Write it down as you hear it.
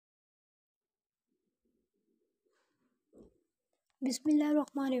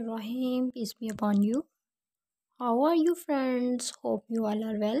Bismillahirrahmanirrahim. Peace be upon you. How are you, friends? Hope you all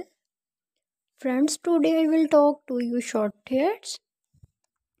are well. Friends, today I will talk to you short hairs,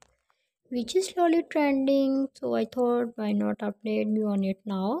 which is slowly trending. So I thought, why not update you on it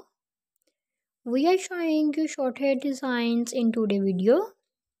now? We are showing you short hair designs in today's video.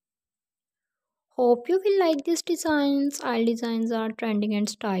 Hope you will like these designs. All designs are trending and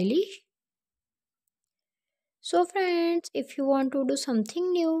stylish. So, friends, if you want to do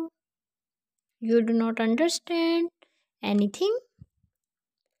something new, you do not understand anything,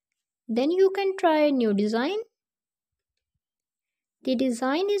 then you can try a new design. The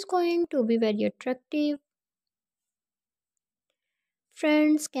design is going to be very attractive.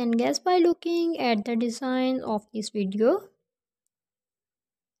 Friends can guess by looking at the design of this video.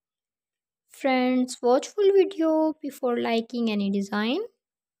 Friends, watch full video before liking any design.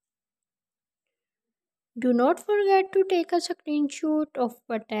 Do not forget to take a screenshot of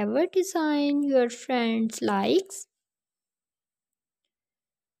whatever design your friends likes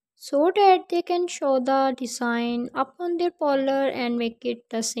so that they can show the design up on their poller and make it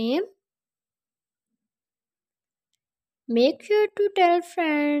the same. Make sure to tell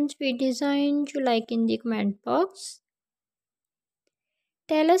friends which design you like in the comment box.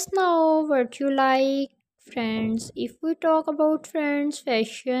 Tell us now what you like, friends. If we talk about friends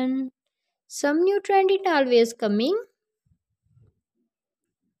fashion, some new trend is always coming.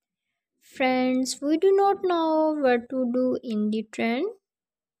 Friends, we do not know what to do in the trend.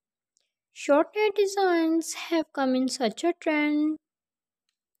 Short hair designs have come in such a trend.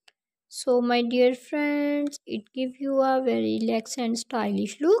 So my dear friends, it gives you a very relaxed and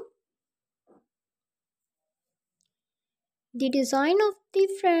stylish look. The design of the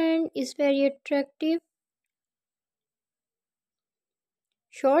friend is very attractive.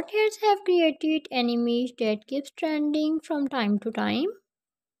 Short hairs have created an image that keeps trending from time to time.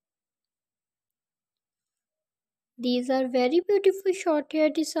 These are very beautiful short hair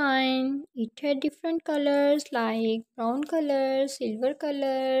design. It had different colors like brown color, silver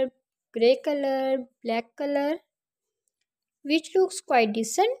color, grey color, black color, which looks quite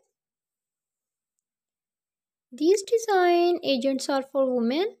decent. These design agents are for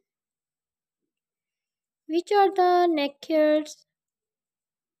women, which are the neck hairs.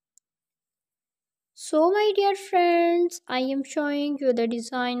 So my dear friends, I am showing you the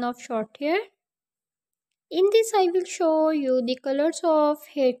design of short hair. In this I will show you the colors of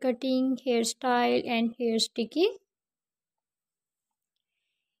hair cutting, hairstyle and hair sticking.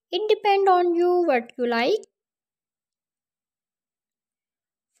 It depends on you what you like.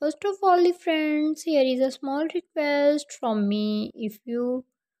 First of all, friends, here is a small request from me. If you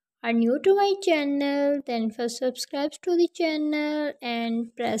are new to my channel, then first subscribe to the channel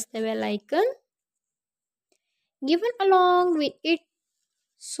and press the bell icon given along with it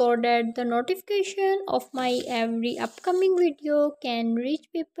so that the notification of my every upcoming video can reach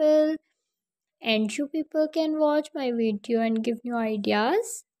people and you people can watch my video and give new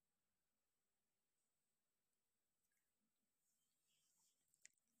ideas.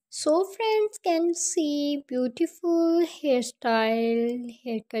 So friends can see beautiful hairstyle,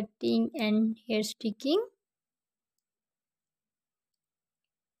 hair cutting and hair sticking.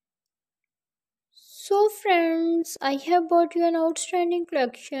 So friends, I have bought you an outstanding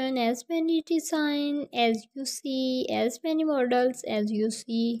collection, as many design as you see, as many models as you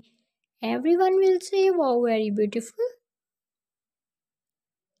see. Everyone will say wow, very beautiful.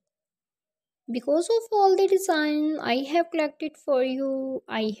 Because of all the design I have collected for you,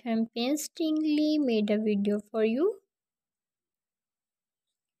 I have painstakingly made a video for you.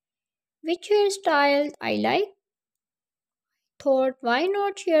 Which hairstyle I like? Thought why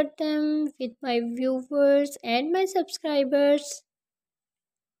not share them with my viewers and my subscribers.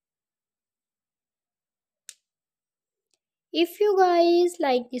 If you guys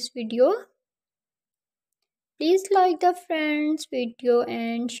like this video, please like the friends video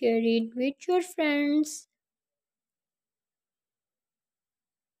and share it with your friends.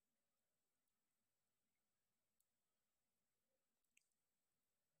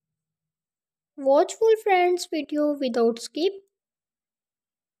 Watch full friends video without skip.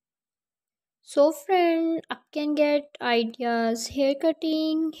 So friend can get ideas, hair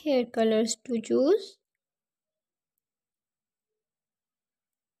cutting, hair colors to choose.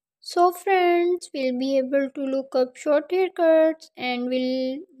 So friends will be able to look up short haircuts and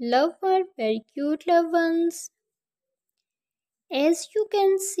will love our very cute loved ones. As you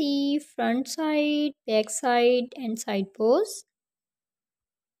can see, front side, back side and side pose.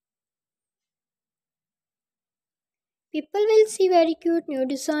 People will see very cute new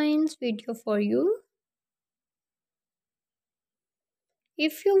designs video for you.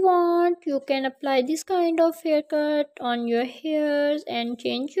 If you want, you can apply this kind of haircut on your hairs and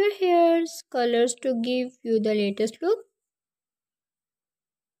change your hair's colors to give you the latest look.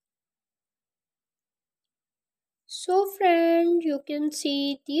 So friend, you can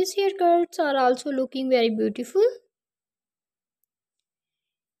see these haircuts are also looking very beautiful.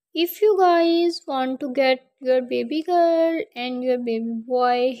 If you guys want to get your baby girl and your baby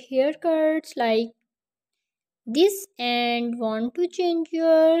boy haircuts like this and want to change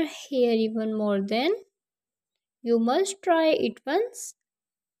your hair even more, then you must try it once.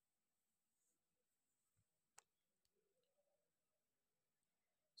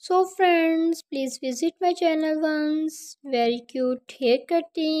 So friends, please visit my channel once. Very cute hair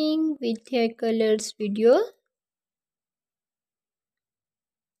cutting with hair colors video.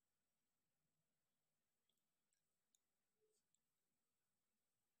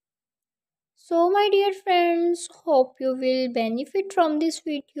 So my dear friends, hope you will benefit from this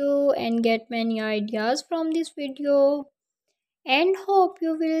video and get many ideas from this video, and hope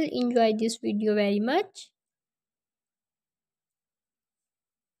you will enjoy this video very much.